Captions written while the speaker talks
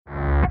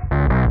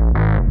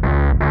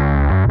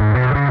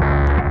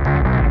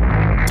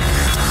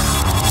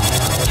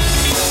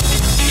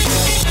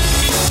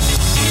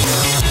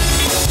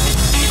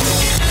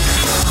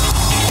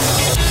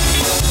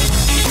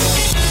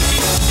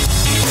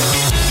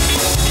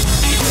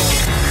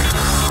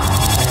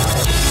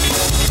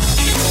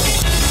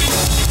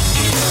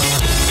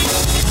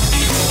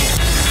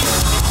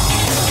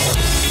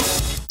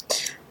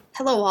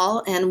Hello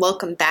all, and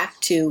welcome back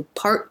to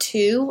part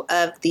 2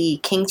 of the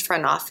King's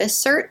Front Office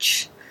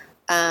search.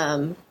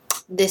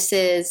 This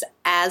is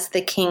As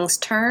the King's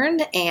Turn,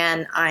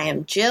 and I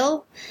am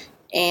Jill,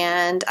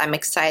 and I'm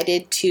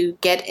excited to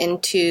get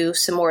into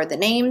some more of the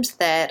names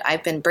that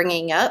I've been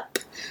bringing up.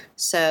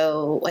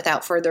 So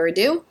without further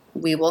ado,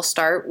 we will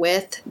start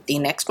with the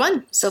next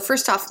one. So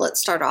first off,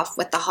 let's start off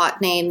with the hot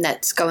name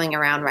that's going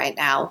around right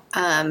now,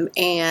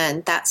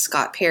 and that's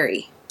Scott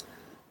Perry.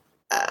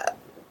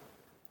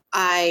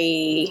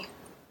 I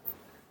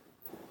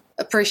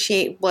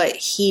appreciate what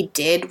he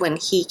did when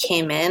he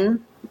came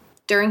in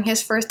during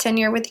his first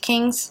tenure with the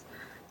Kings,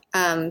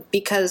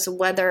 because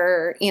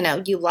whether,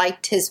 you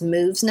liked his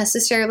moves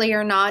necessarily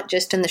or not,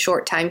 just in the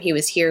short time he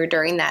was here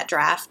during that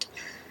draft,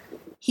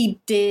 he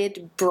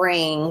did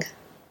bring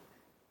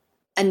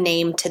a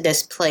name to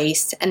this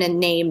place and a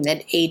name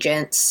that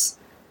agents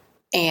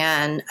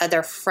and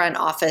other front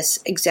office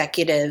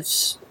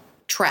executives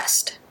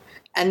trust.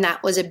 And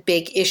that was a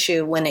big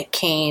issue when it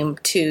came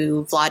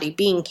to Vlade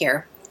being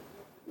here.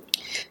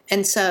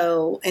 And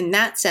so in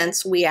that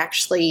sense, we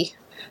actually,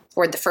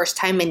 for the first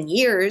time in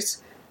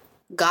years,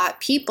 got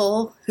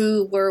people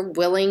who were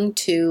willing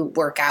to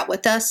work out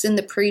with us in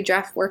the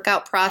pre-draft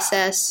workout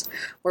process,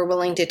 were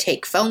willing to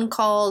take phone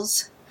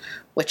calls,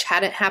 which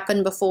hadn't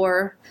happened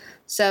before.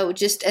 So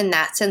just in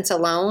that sense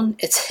alone,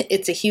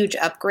 it's a huge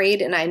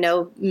upgrade. And I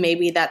know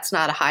maybe that's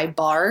not a high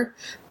bar,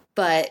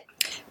 but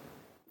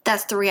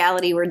that's the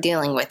reality we're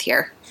dealing with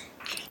here.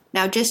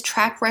 Now, just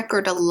track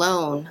record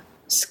alone,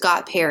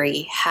 Scott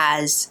Perry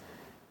has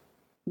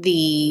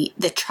the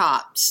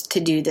chops to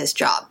do this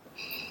job.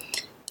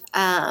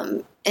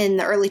 In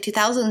the early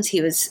 2000s,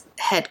 he was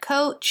head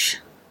coach.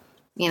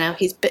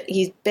 He's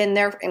been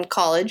there in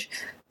college.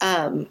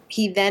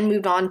 He then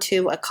moved on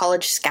to a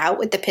college scout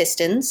with the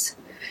Pistons.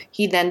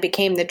 He then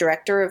became the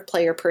director of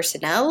player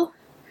personnel,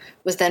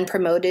 was then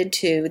promoted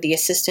to the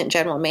assistant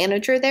general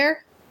manager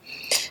there,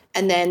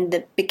 and then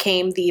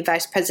became the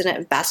vice president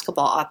of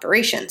basketball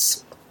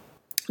operations.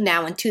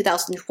 Now, in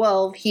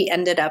 2012, he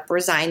ended up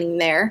resigning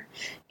there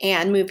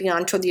and moving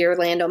on to the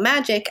Orlando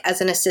Magic as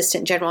an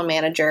assistant general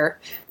manager,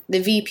 the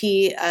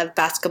VP of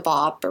basketball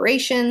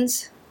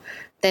operations.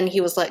 Then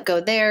he was let go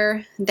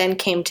there, then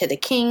came to the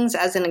Kings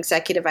as an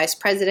executive vice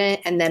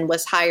president, and then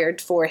was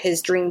hired for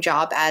his dream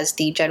job as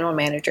the general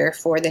manager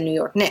for the New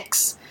York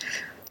Knicks.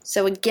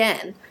 So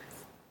again,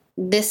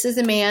 this is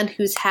a man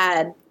who's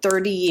had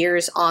 30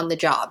 years on the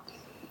job.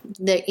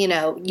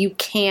 You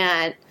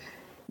can't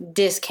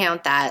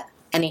discount that,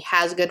 and he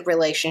has good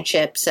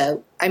relationships.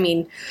 So, I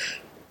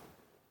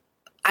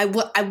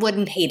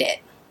wouldn't hate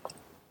it.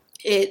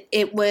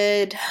 It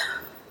would.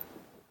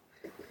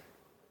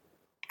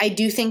 I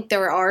do think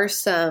there are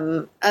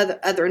some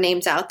other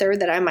names out there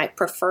that I might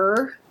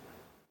prefer,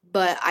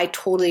 but I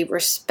totally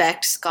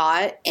respect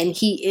Scott, and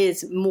he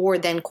is more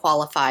than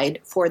qualified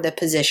for the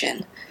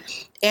position.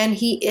 And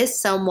he is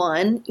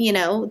someone,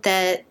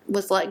 that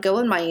was let go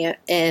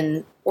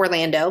in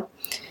Orlando.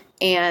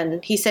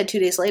 And he said 2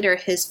 days later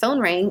his phone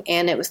rang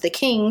and it was the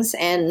Kings.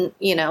 And,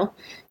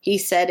 he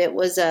said it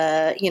was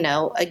a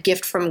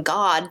gift from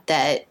God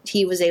that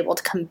he was able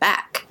to come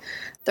back.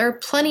 There are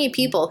plenty of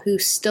people who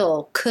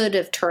still could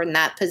have turned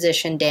that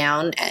position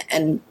down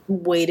and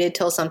waited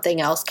till something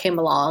else came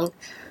along.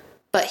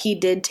 But he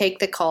did take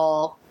the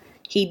call.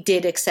 He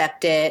did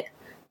accept it.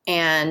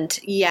 And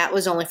yeah, it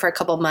was only for a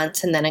couple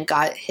months, and then it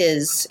got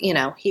his,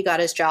 he got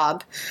his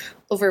job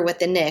over with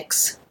the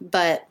Knicks.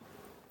 But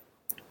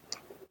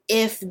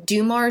if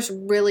Dumars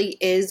really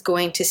is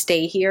going to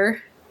stay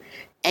here,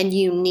 and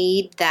you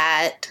need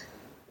that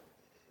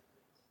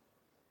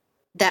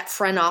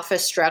front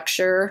office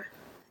structure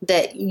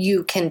that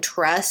you can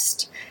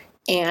trust,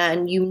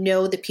 and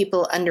the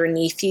people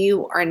underneath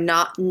you are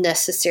not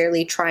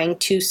necessarily trying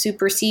to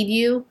supersede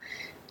you,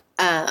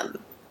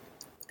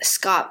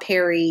 Scott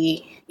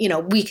Perry,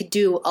 we could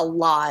do a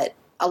lot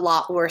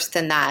worse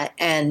than that.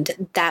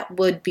 And that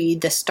would be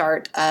the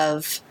start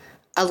of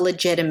a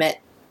legitimate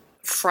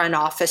front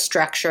office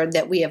structure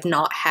that we have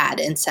not had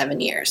in 7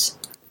 years.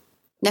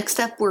 Next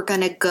up, we're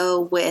going to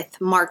go with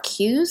Mark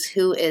Hughes,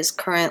 who is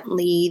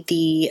currently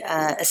the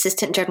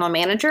assistant general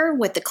manager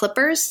with the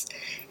Clippers.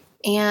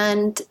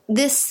 And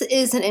this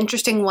is an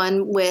interesting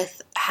one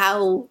with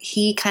how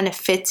he kind of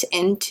fits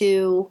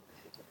into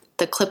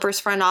the Clippers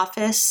front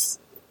office.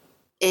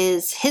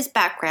 His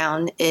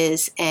background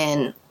is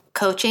in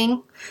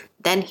coaching,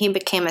 then he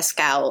became a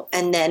scout,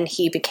 and then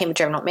he became a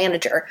general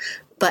manager.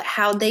 But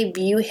how they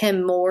view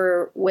him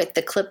more with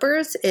the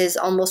Clippers is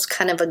almost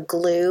kind of a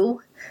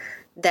glue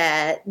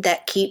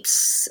that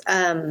keeps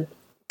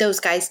those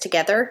guys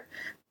together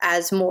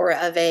as more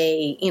of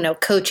a,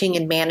 coaching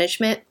and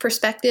management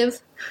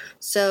perspective.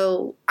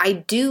 So I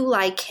do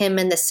like him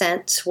in the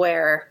sense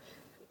where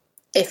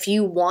if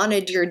you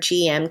wanted your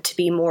GM to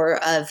be more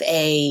of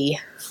a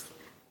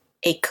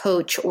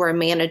coach or a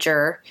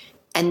manager,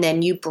 and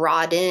then you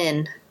brought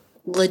in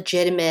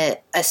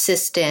legitimate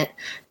assistant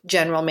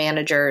general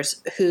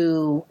managers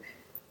who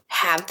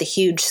have the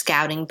huge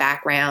scouting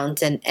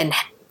backgrounds and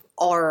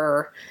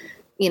are,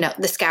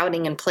 the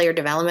scouting and player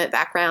development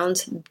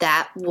backgrounds,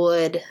 that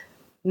would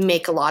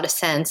make a lot of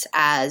sense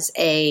as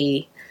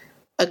a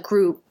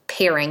group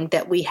pairing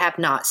that we have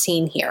not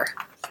seen here.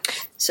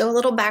 So a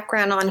little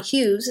background on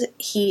Hughes.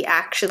 He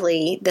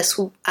actually,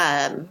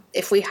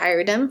 if we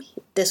hired him,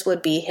 this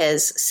would be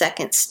his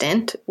second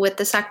stint with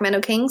the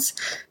Sacramento Kings.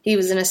 He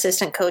was an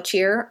assistant coach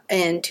here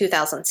in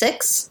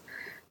 2006,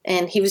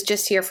 and he was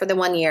just here for the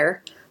 1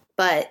 year,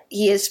 but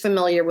he is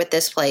familiar with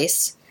this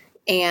place.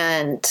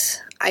 And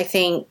I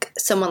think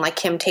someone like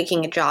him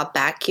taking a job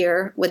back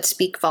here would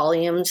speak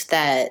volumes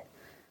that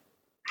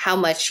how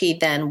much he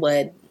then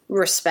would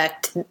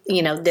respect,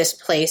 this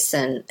place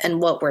and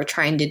what we're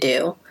trying to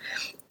do.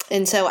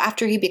 And so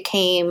after he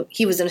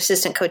was an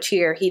assistant coach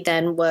here, he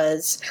then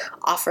was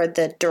offered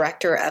the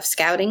director of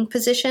scouting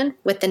position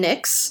with the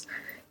Knicks.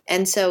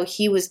 And so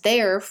he was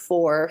there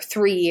for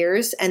 3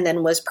 years and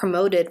then was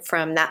promoted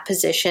from that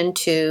position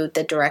to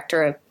the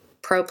director of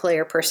pro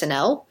player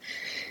personnel.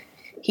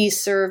 He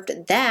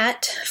served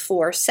that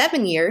for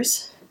 7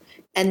 years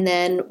and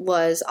then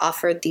was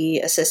offered the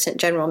assistant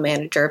general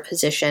manager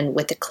position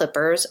with the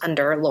Clippers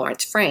under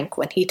Lawrence Frank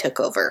when he took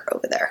over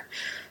there.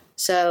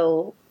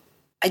 So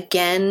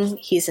again,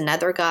 he's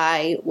another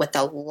guy with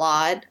a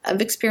lot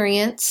of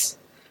experience.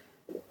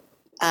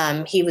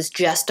 He was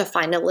just a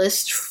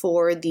finalist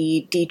for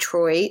the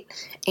Detroit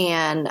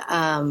and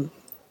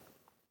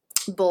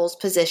Bulls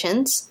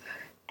positions.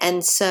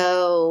 And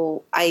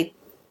so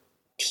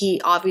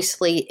he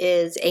obviously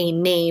is a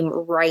name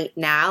right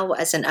now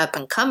as an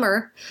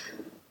up-and-comer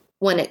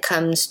when it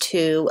comes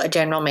to a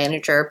general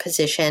manager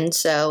position.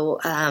 So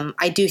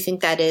I do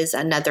think that is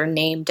another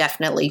name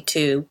definitely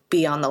to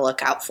be on the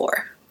lookout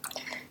for.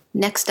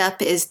 Next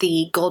up is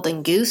the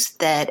golden goose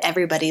that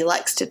everybody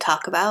likes to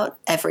talk about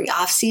every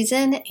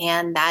offseason,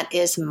 and that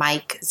is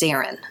Mike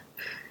Zarren.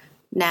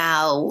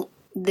 Now,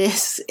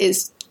 this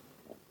is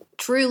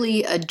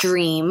truly a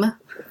dream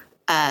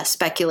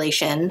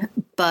speculation,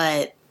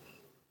 but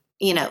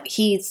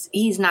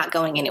he's not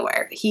going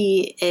anywhere.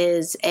 He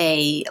is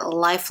a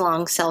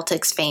lifelong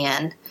Celtics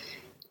fan,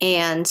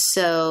 and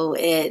so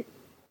it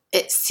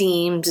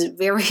seems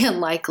very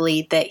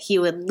unlikely that he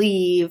would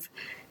leave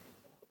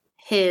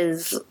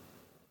his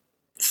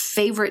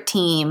favorite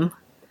team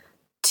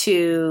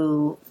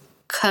to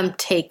come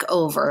take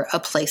over a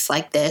place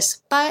like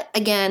this. But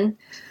again,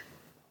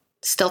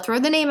 still throw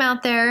the name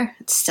out there.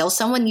 It's still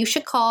someone you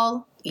should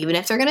call. Even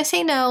if they're going to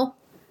say no,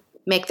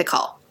 make the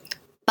call.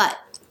 But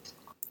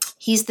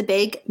he's the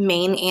big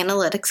main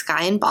analytics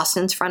guy in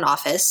Boston's front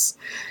office.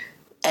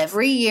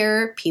 Every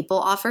year, people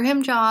offer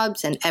him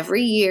jobs, and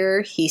every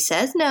year he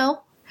says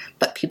no,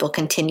 but people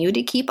continue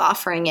to keep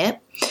offering it.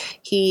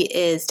 He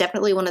is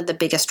definitely one of the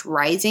biggest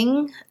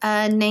rising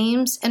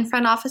names in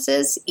front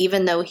offices,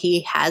 even though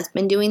he has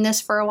been doing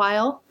this for a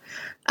while.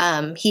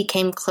 He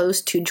came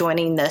close to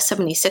joining the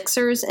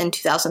 76ers in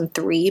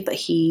 2003, but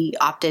he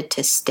opted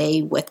to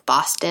stay with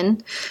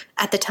Boston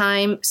at the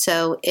time.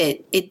 So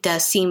it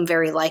does seem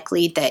very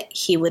likely that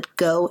he would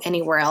go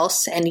anywhere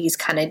else, and he's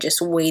kind of just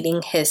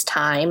waiting his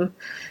time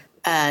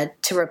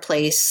to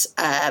replace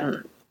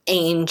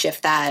Ainge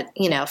if that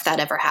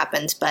ever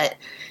happens. But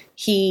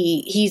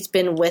he's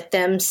been with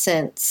them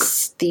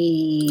since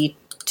the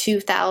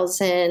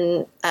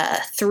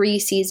 2003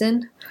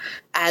 season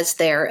as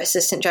their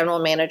assistant general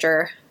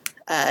manager.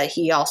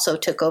 He also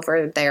took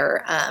over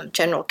their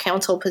general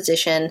counsel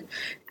position,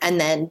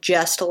 and then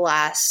just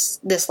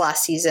this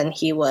last season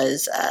he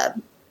was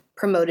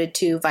promoted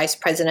to vice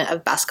president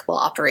of basketball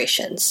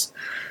operations.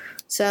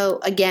 So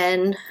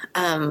again,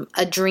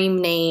 a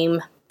dream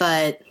name,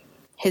 but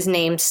his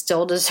name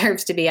still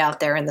deserves to be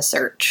out there in the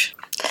search.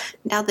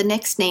 Now, the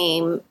next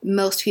name,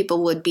 most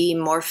people would be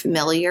more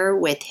familiar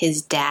with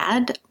his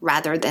dad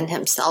rather than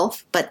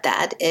himself, but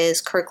that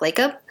is Kirk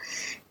Lacob.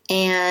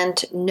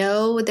 And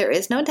no, there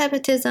is no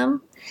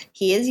nepotism.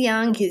 He is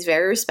young. He's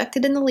very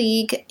respected in the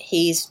league.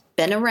 He's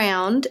been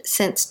around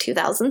since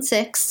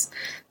 2006.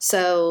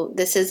 So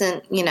this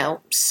isn't,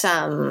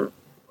 some,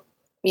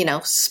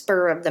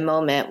 spur of the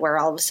moment where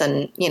all of a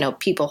sudden,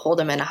 people hold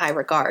him in a high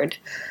regard.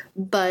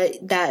 But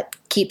that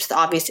keeps the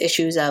obvious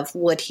issues of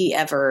would he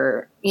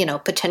ever,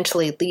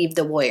 potentially leave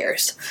the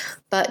Warriors.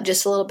 But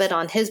just a little bit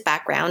on his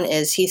background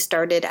is he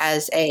started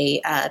as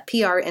a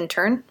PR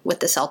intern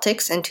with the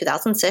Celtics in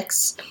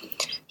 2006.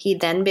 He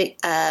then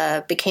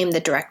became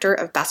the director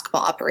of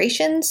basketball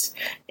operations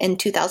in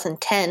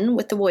 2010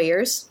 with the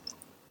Warriors.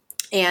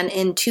 And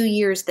in 2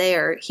 years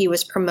there, he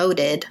was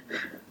promoted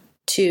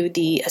to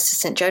the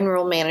assistant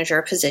general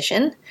manager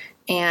position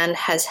and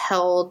has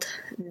held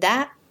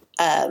that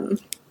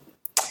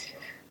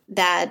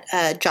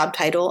job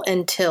title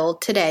until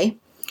today.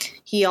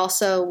 He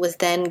also was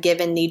then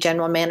given the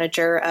general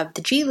manager of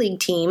the G League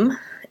team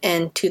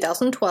in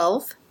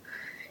 2012.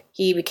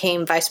 He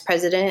became vice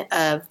president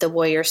of the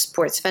Warriors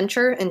Sports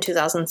Venture in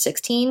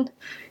 2016.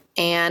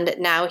 And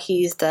now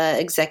he's the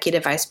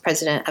executive vice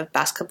president of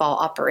basketball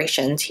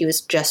operations. He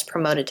was just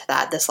promoted to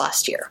that this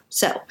last year.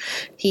 So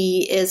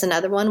he is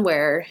another one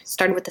where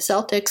started with the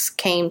Celtics,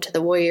 came to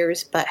the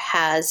Warriors, but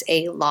has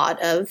a lot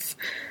of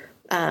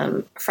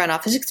front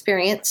office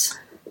experience.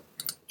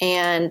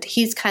 And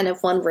he's kind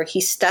of one where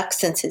he's stuck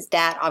since his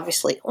dad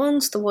obviously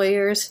owns the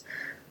Warriors.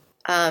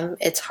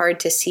 It's hard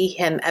to see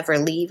him ever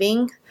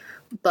leaving,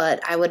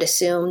 but I would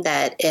assume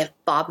that if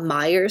Bob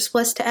Myers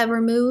was to ever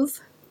move,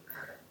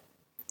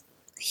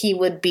 he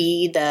would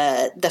be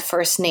the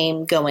first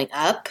name going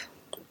up.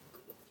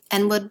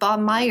 And would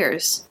Bob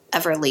Myers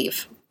ever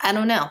leave? I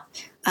don't know.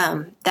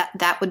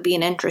 That would be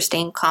an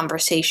interesting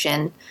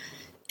conversation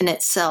in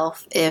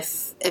itself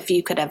if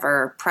you could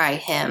ever pry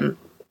him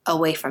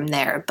away from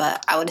there.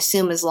 But I would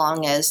assume as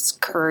long as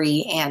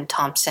Curry and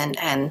Thompson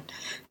and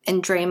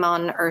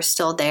Draymond are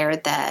still there,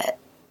 that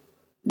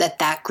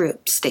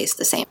group stays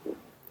the same.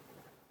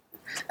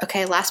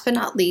 Okay, last but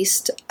not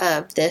least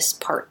of this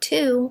part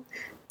 2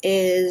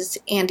 is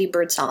Andy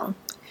Birdsong.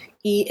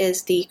 He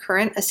is the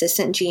current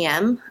assistant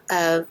GM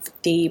of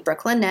the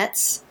Brooklyn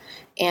Nets,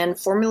 and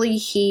formerly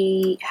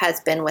he has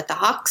been with the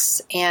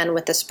Hawks and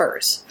with the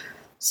Spurs.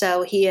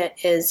 So he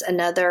is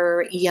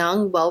another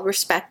young,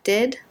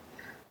 well-respected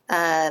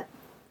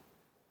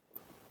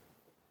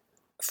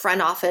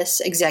front office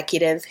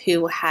executive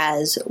who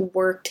has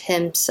worked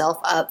himself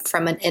up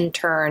from an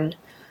intern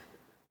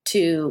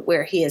to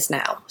where he is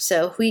now.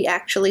 So he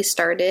actually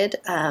started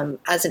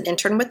as an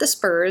intern with the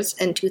Spurs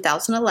in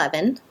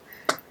 2011.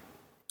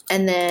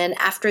 And then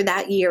after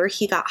that year,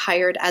 he got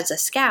hired as a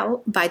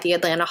scout by the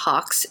Atlanta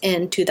Hawks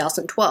in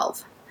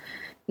 2012.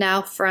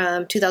 Now,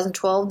 from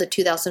 2012 to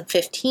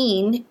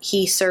 2015,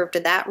 he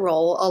served that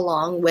role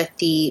along with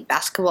the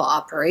basketball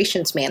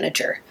operations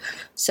manager.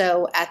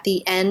 So at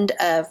the end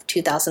of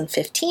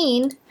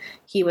 2015,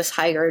 he was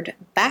hired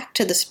back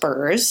to the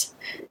Spurs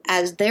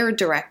as their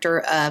director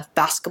of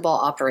basketball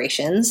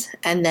operations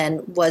and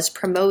then was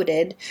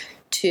promoted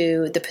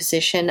to the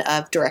position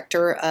of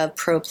director of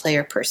pro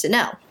player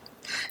personnel.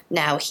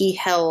 Now, he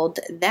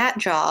held that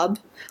job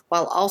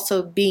while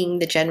also being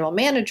the general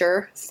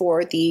manager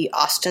for the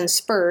Austin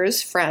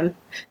Spurs from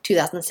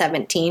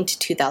 2017 to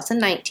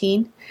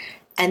 2019.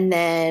 And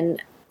then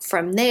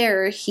from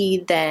there, he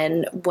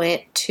then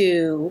went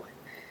to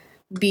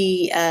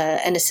be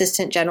an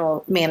assistant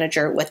general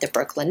manager with the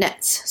Brooklyn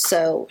Nets.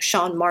 So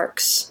Sean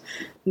Marks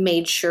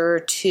made sure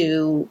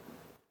to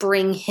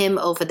bring him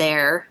over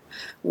there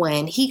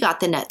when he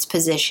got the Nets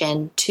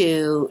position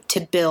to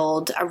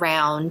build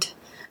around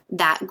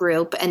that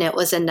group, and it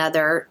was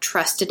another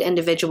trusted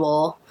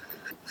individual,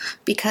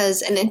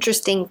 because an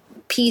interesting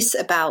piece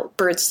about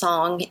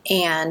Birdsong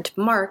and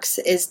Marks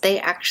is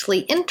they actually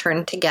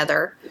interned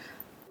together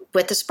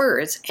with the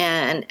Spurs,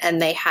 and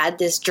they had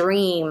this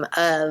dream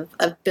of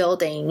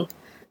building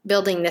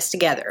this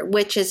together,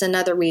 which is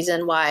another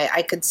reason why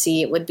I could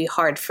see it would be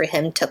hard for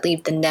him to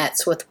leave the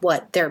Nets with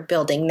what they're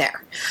building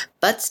there.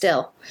 But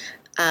still,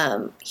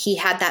 he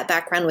had that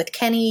background with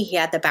Kenny. He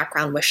had the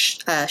background with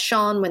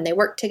Sean when they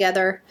worked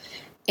together.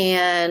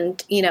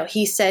 And,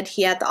 he said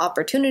he had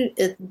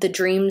the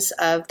dreams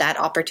of that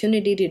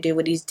opportunity to do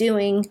what he's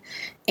doing.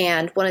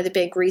 And one of the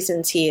big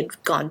reasons he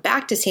had gone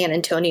back to San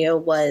Antonio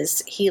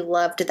was he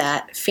loved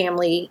that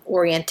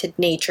family-oriented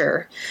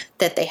nature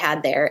that they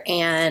had there.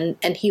 And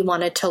he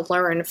wanted to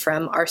learn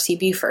from R.C.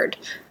 Buford.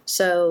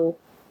 So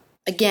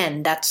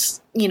again, that's,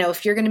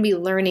 if you're going to be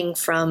learning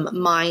from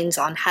minds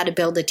on how to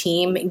build a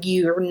team,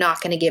 you're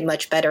not going to get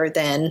much better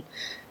than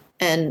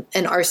an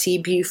R.C.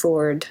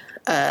 Buford,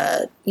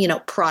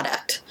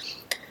 product.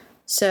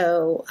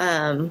 So,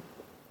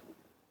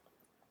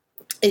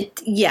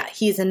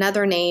 he's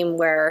another name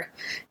where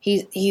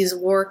he's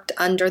worked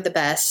under the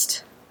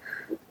best.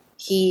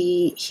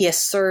 He has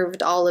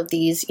served all of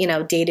these,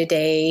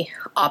 day-to-day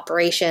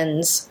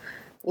operations,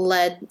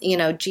 led,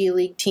 G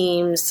League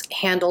teams,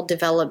 handled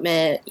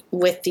development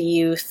with the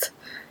youth.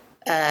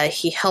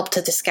 He helped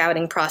with the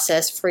scouting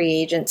process, free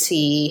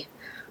agency,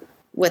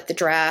 with the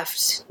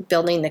draft,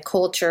 building the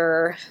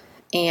culture.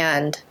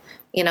 And,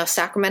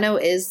 Sacramento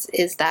is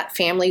that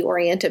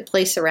family-oriented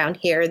place around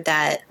here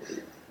that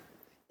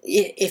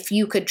if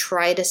you could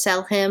try to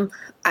sell him,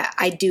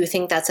 I do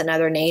think that's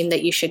another name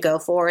that you should go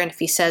for. And if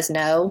he says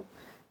no,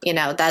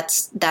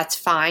 that's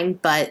fine.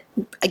 But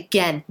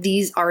again,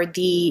 these are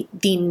the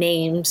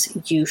names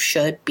you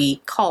should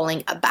be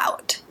calling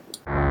about.